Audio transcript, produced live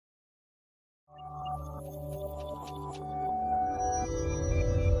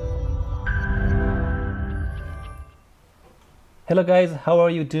Hello guys, how are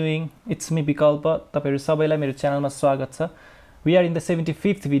you doing? It's me Bikalpa. तपाईहरु सबैलाई मेरो च्यानलमा स्वागत छ. We are in the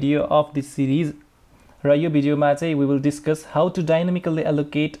 75th video of this series. र यो भिडियोमा चाहिँ we will discuss how to dynamically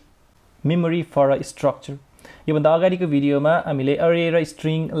allocate memory for a structure. यो भन्दा अगाडिको भिडियोमा हामीले array र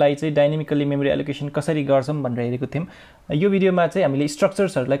string लाई चाहिँ dynamically memory allocation कसरी गर्छौं भनेर हेरेको थियौं. यो भिडियोमा चाहिँ हामीले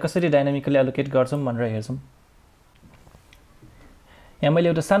structuresहरुलाई कसरी dynamically allocate गर्छौं भनेर हेर्छौं. यहाँ मैले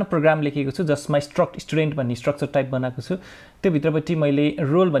एउटा सानो प्रोग्राम लेखेको छु जसमा struct student भन्ने स्ट्रक्चर टाइप बनाएको छु. त्यो भित्रपट्टि मैले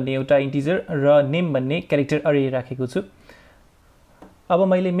रोल भन्ने एउटा इन्टिजर र नेम भन्ने क्यारेक्टर अरे राखेको छु. अब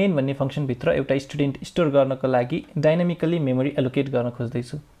मैले मेन भन्ने फंक्सन भित्र एउटा स्टुडेन्ट स्टोर गर्नको लागि डायनामिकली मेमोरी एलोकेट गर्न खोज्दै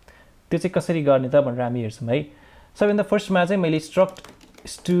छु. त्यो चाहिँ कसरी गर्ने त भनेर हामी हेर्छौं है. सबैभन्दा फर्स्टमा चाहिँ मैले struct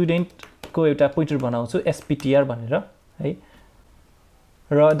student को एउटा पोइन्टर बनाउँछु sptr भनेर है.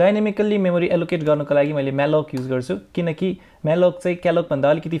 र डायनामिकली मेमोरी एलोकेट गर्नको लागि मैले malloc युज गर्छु किनकि malloc चाहिँ calloc भन्दा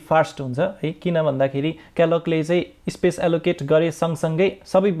अलिकति फास्ट हुन्छ है. किन भन्दाखेरि calloc ले चाहिँ स्पेस एलोकेट गरे सँगसँगै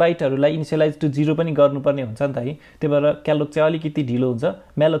सबै बाइटहरुलाई इनिशियलाइज टु 0 पनि गर्नुपर्ने हुन्छ नि त है. त्यही भएर calloc चाहिँ अलिकति ढिलो हुन्छ,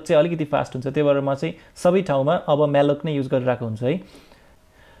 malloc चाहिँ अलिकति फास्ट हुन्छ. त्यही भएर म चाहिँ सबै ठाउँमा अब malloc नै युज गरिरहेको हुन्छु है.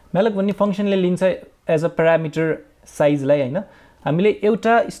 malloc भन्ने फंक्सनले लिन्छ एज अ प्यारामिटर साइजलाई हैन. हामीले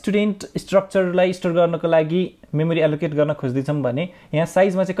एउटा स्टुडेन्ट स्ट्रक्चरलाई स्टोर गर्नको लागि मेमोरी एलोकेट गर्न खोज्दै छौं भने यहाँ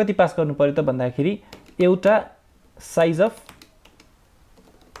साइजमा चाहिँ कति पास गर्नु पर्यो त भन्दाखेरि एउटा साइज अफ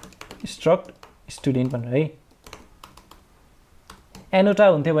स्ट्रक्ट स्टुडेन्ट भनेर है. n वटा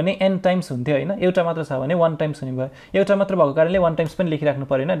हुन्थ्यो भने n टाइम्स हुन्थ्यो हैन. एउटा मात्र छ भने 1 टाइम्स हुने भयो. एउटा मात्र भएको कारणले 1 टाइम्स पनि लेखिराख्नु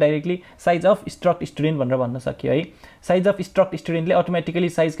परेन. Directly size of struct student भनेर भन्न सकियो है. Size of struct स्टुडेन्टले automatically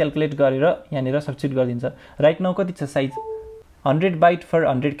size calculate गरेर यहाँनिर सब्स्टिट्युट गरिदिन्छ. राइट नाउ कति छ size 100 bite for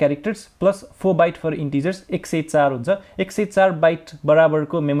 100 characters plus 4 bite for integers 104 हुन्छ. 104 बाइट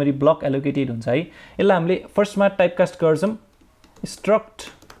बराबरको मेमोरी ब्लक एलोकेटेड हुन्छ है. यसलाई हामीले फर्स्टमा टाइपकास्ट गर्छौं स्ट्रक्ट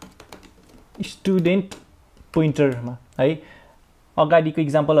स्टुडेन्ट पोइन्टरमा है. अगाडिको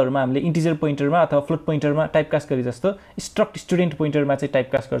एक्जाम्पलहरुमा हामीले इन्टिजर पोइन्टरमा अथवा फ्लोट पोइन्टरमा टाइपकास्ट गरे जस्तो स्ट्रक्ट स्टुडेन्ट पोइन्टरमा चाहिँ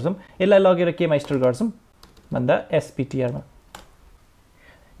टाइपकास्ट गर्छौं. यसलाई लगेर केमा स्टोर गर्छौं भन्दा sptr मा.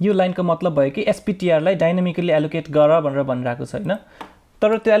 यो लाइनको मतलब भयो कि sptr लाई डायनामिकली एलोकेट गर भनेर भनिरहेको छ हैन.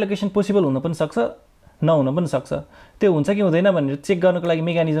 तर त्यो एलोकेसन पोसिबल हुन पनि सक्छ, नहुन पनि सक्छ. त्यो हुन्छ कि हुँदैन भनेर चेक गर्नको लागि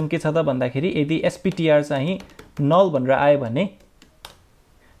मेकानिजम के छ त भन्दाखेरि यदि sptr चाहिँ नल भनेर आयो भने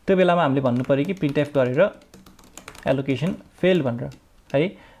त्यो बेलामा हामीले भन्नु पर्यो कि printf गरेर allocation failed भनेर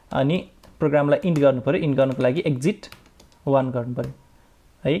है. अनि प्रोग्रामलाई इन्ड गर्नु पर्यो. इन्ड गर्नको लागि exit 1 गर्नु पर्यो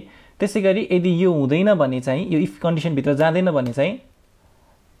है. त्यसैगरी यदि यो हुँदैन भने चाहिँ यो इफ कन्डिसन भित्र जाँदैन भने चाहिँ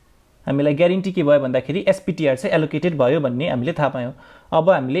हामीलाई ग्यारेन्टी के भयो भन्दाखेरि sptr चाहिँ एलोकेटेड भयो भन्ने हामीले थाहा पायौं. अब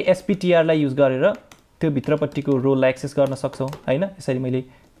हामीले sptr लाई युज गरेर त्यो भित्रपट्टिको रोललाई एक्सेस गर्न सक्छौं हैन. यसरी मैले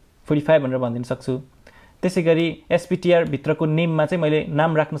 45 भनेर भनिदिन सक्छु. त्यसैगरी sptr भित्रको नेममा चाहिँ मैले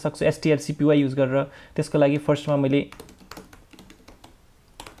नाम राख्न सक्छु strcpy युज गरेर. त्यसको लागि फर्स्टमा मैले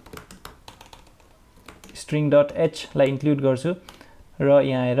string.h लाई इन्क्लुड गर्छु र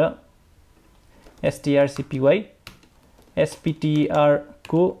यहाँ आएर strcpy sptr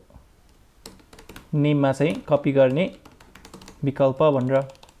को नेममा चाहिँ कपी गर्ने विकल्प भनेर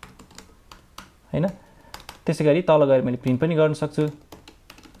हैन. त्यसैगरी तल गएर मैले प्रिन्ट पनि गर्न सक्छु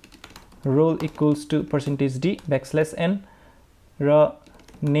roll equals to %d \n र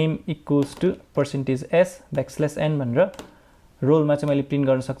name equals to %s \n भनेर रोलमा चाहिँ मैले प्रिन्ट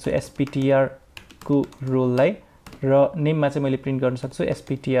गर्न सक्छु sptr को रोललाई र नेममा चाहिँ मैले प्रिन्ट गर्न सक्छु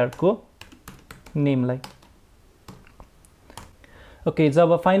sptr को नेमलाई. ओके,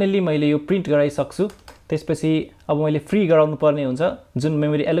 जब फाइनली मैले यो प्रिन्ट गराइसक्छु त्यसपछि अब मैले फ्री गराउनु पर्ने हुन्छ. जुन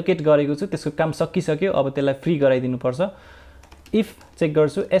मेमोरी एलोकेट गरेको छु त्यसको काम सकिसक्यो. अब त्यसलाई फ्री गराइदिनु पर्छ. इफ चेक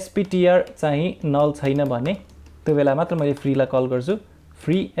गर्छु sptr चाहिँ नल छैन भने त्यो बेला मात्र मैले फ्री ला कल गर्छु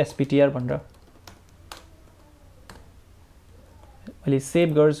फ्री sptr भनेर. मैले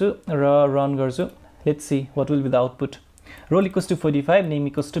सेभ गर्छु र रन गर्छु. Let's see what will be the output. Role equals to 45 name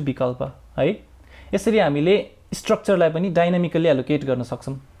equals to विकल्प है. यसरी हामीले स्ट्रक्चरलाई पनि डायनामिकली एलोकेट गर्न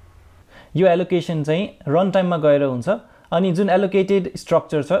सक्छौं. यो एलोकेसन चाहिँ रन टाइममा गएर हुन्छ. अनि जुन एलोकेटेड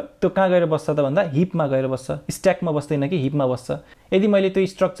स्ट्रक्चर छ त्यो कहाँ गएर बस्छ त भन्दा हिपमा गएर बस्छ. स्ट्याकमा बस्दैन कि हिपमा बस्छ. यदि मैले त्यो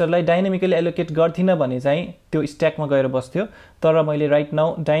स्ट्रक्चरलाई डायनामिकली एलोकेट गर्थिन भने चाहिँ त्यो स्ट्याकमा गएर बस्थ्यो. तर मैले राइट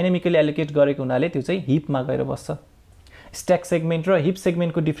नाउ डायनामिकली एलोकेट गरेको हुनाले त्यो चाहिँ हिपमा गएर बस्छ. स्ट्याक सेगमेन्ट र हिप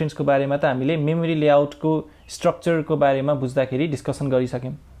सेगमेन्टको डिफरेन्सको बारेमा त हामीले मेमोरी लेआउटको स्ट्रक्चरको बारेमा बुझ्दाखेरि discussion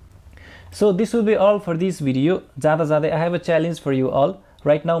गरिसक्यौं. So this will be all for this video. जाँदा जाँदै I have a challenge for you all.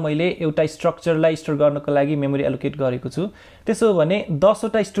 Right now मैले एउटा स्ट्रक्चरलाई स्टोर गर्नको लागि मेमोरी एलोकेट गरेको छु. त्यसो भने 10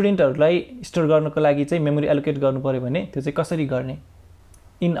 वटा स्टुडेन्टहरुलाई स्टोर गर्नको लागि चाहिँ मेमोरी एलोकेट गर्नु पर्यो भने त्यो चाहिँ कसरी गर्ने?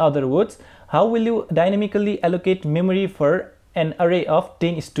 In other words, how will you dynamically allocate memory for an array of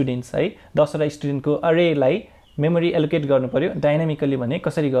 10 students है. 10 वटा स्टुडेन्टको अरेलाई मेमोरी एलोकेट गर्नु पर्यो डायनामिकली भने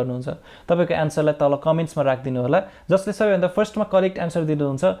कसरी गर्नुहुन्छ तपाईको आन्सरलाई तल कमेन्ट्समा राख्दिनु होला जसले सबैभन्दा फर्स्टमा करेक्ट आन्सर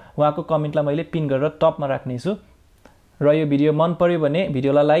दिनुहुन्छ उहाँको कमेन्टलाई मैले पिन गरेर टपमा राख्ने छु र यो भिडियो मन पर्यो भने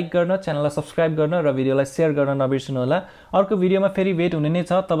भिडियोलाई लाइक गर्न च्यानललाई सब्स्क्राइब गर्न र भिडियोलाई शेयर गर्न नबिर्सनु होला अर्को भिडियोमा फेरि भेट हुने नै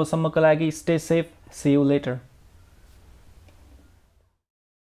छ तबसम्मको लागि stay safe C you later